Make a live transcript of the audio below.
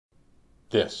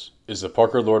This is the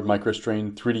Parker Lord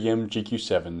Microstrain 3DM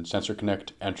GQ7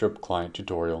 SensorConnect NTRIP client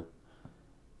tutorial.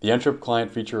 The NTRIP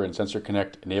client feature in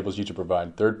SensorConnect enables you to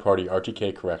provide third-party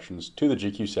RTK corrections to the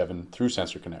GQ7 through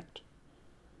SensorConnect.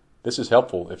 This is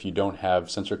helpful if you don't have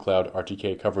SensorCloud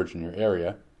RTK coverage in your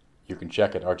area. You can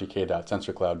check at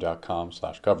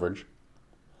rtk.sensorcloud.com/coverage.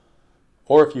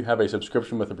 Or if you have a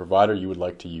subscription with a provider you would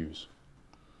like to use.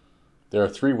 There are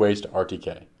three ways to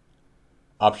RTK.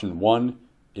 Option 1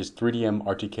 is 3DM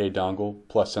RTK dongle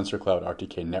plus SensorCloud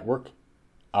RTK network.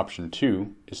 Option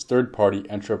 2 is third-party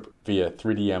NTRIP via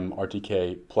 3DM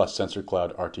RTK plus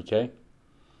SensorCloud RTK.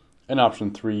 And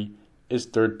option 3 is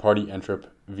third-party NTRIP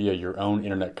via your own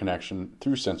internet connection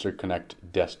through SensorConnect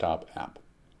desktop app.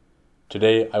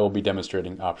 Today I will be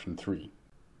demonstrating option 3.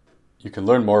 You can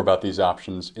learn more about these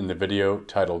options in the video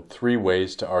titled 3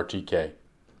 Ways to RTK.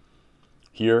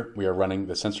 Here we are running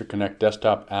the SensorConnect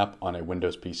desktop app on a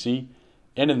Windows PC,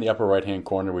 and in the upper right hand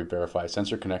corner we verify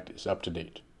SensorConnect is up to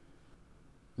date.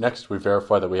 Next we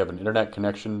verify that we have an internet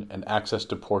connection and access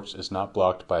to ports is not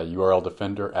blocked by a URL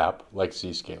Defender app like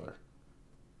Zscaler.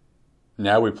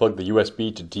 Now we plug the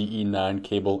USB to DE9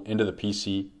 cable into the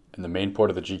PC and the main port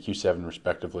of the GQ7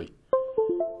 respectively.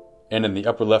 And in the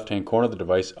upper left hand corner the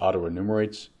device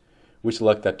auto-enumerates. We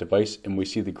select that device and we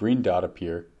see the green dot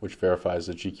appear, which verifies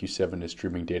the GQ7 is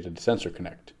streaming data to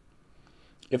SensorConnect.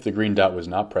 If the green dot was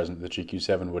not present, the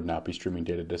GQ7 would not be streaming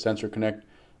data to SensorConnect,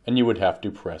 and you would have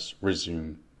to press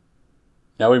Resume.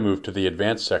 Now we move to the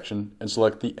Advanced section and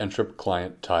select the NTRIP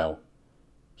client tile.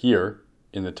 Here,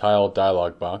 in the tile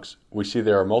dialog box, we see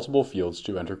there are multiple fields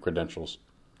to enter credentials.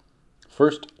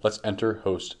 First, let's enter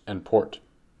host and port.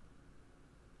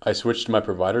 I switch to my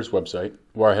provider's website,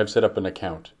 where I have set up an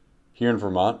account. Here in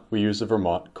Vermont, we use the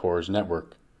Vermont CORS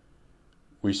network.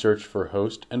 We search for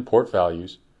host and port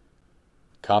values,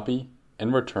 copy,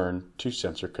 and return to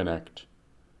SensorConnect.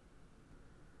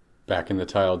 Back in the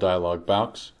tile dialog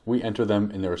box, we enter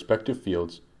them in their respective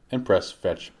fields and press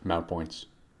Fetch Mount Points.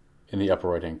 In the upper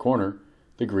right hand corner,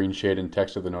 the green shade and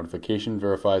text of the notification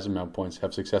verifies the mount points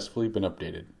have successfully been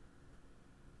updated.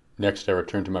 Next, I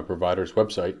return to my provider's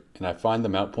website and I find the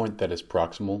mount point that is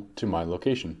proximal to my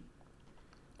location.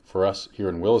 For us here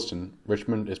in Williston,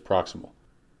 Richmond is proximal.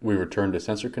 We return to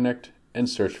SensorConnect and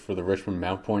search for the Richmond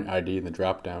mount point ID in the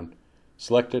drop-down,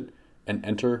 select it, and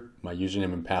enter my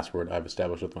username and password I've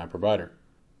established with my provider.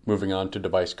 Moving on to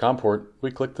device COM port,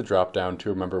 we click the drop-down to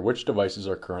remember which devices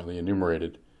are currently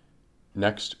enumerated.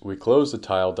 Next, we close the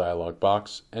tile dialog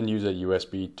box and use a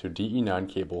USB to DE9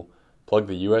 cable, plug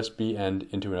the USB end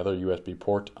into another USB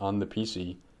port on the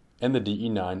PC, and the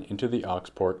DE9 into the aux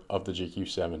port of the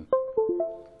GQ7.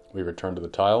 We return to the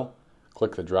tile,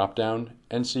 click the drop-down,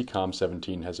 and see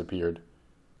COM17 has appeared,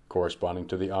 corresponding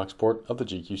to the aux port of the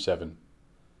GQ7.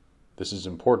 This is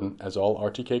important as all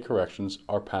RTK corrections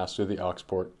are passed through the aux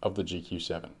port of the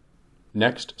GQ7.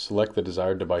 Next, select the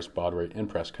desired device baud rate and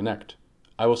press Connect.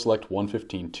 I will select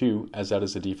 115.2 as that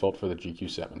is the default for the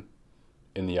GQ7.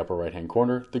 In the upper right hand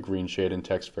corner, the green shade and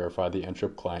text verify the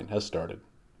NTRIP client has started.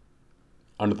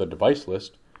 Under the device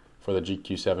list, for the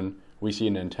GQ7, we see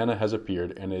an antenna has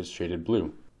appeared and is shaded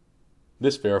blue.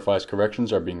 This verifies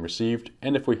corrections are being received,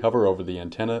 and if we hover over the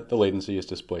antenna, the latency is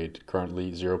displayed,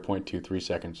 currently 0.23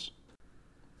 seconds.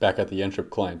 Back at the NTRIP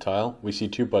client tile, we see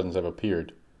two buttons have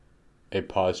appeared, a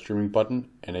pause streaming button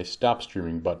and a stop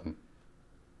streaming button.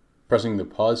 Pressing the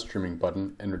pause streaming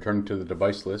button and returning to the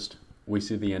device list, we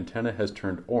see the antenna has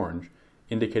turned orange,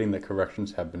 indicating that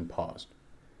corrections have been paused.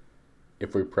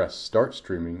 If we press start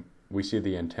streaming, we see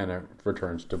the antenna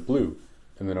returns to blue,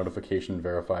 and the notification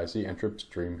verifies the NTRIP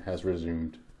stream has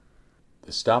resumed.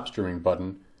 The stop streaming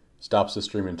button stops the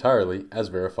stream entirely as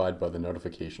verified by the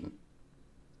notification.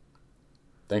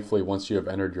 Thankfully, once you have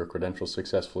entered your credentials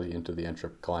successfully into the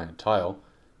NTRIP client tile,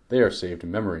 they are saved in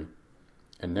memory.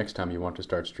 And next time you want to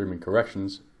start streaming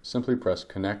corrections, simply press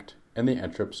Connect and the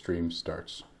NTRIP stream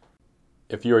starts.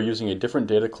 If you are using a different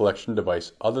data collection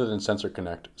device other than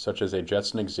SensorConnect, such as a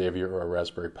Jetson Xavier or a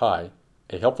Raspberry Pi,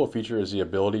 a helpful feature is the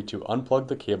ability to unplug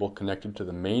the cable connected to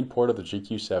the main port of the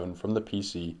GQ7 from the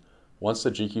PC once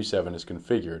the GQ7 is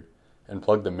configured, and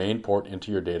plug the main port into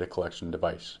your data collection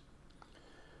device.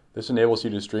 This enables you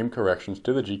to stream corrections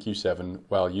to the GQ7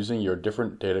 while using your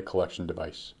different data collection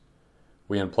device.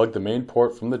 We unplug the main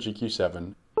port from the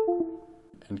GQ7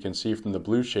 and can see from the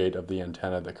blue shade of the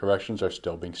antenna that corrections are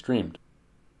still being streamed.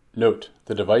 Note,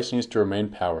 the device needs to remain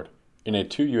powered. In a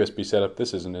 2 USB setup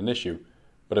this isn't an issue,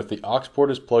 but if the aux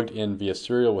port is plugged in via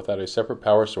serial without a separate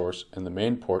power source and the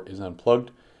main port is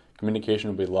unplugged, communication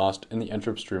will be lost and the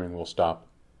NTRIP streaming will stop.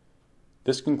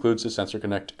 This concludes the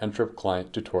SensorConnect NTRIP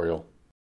client tutorial.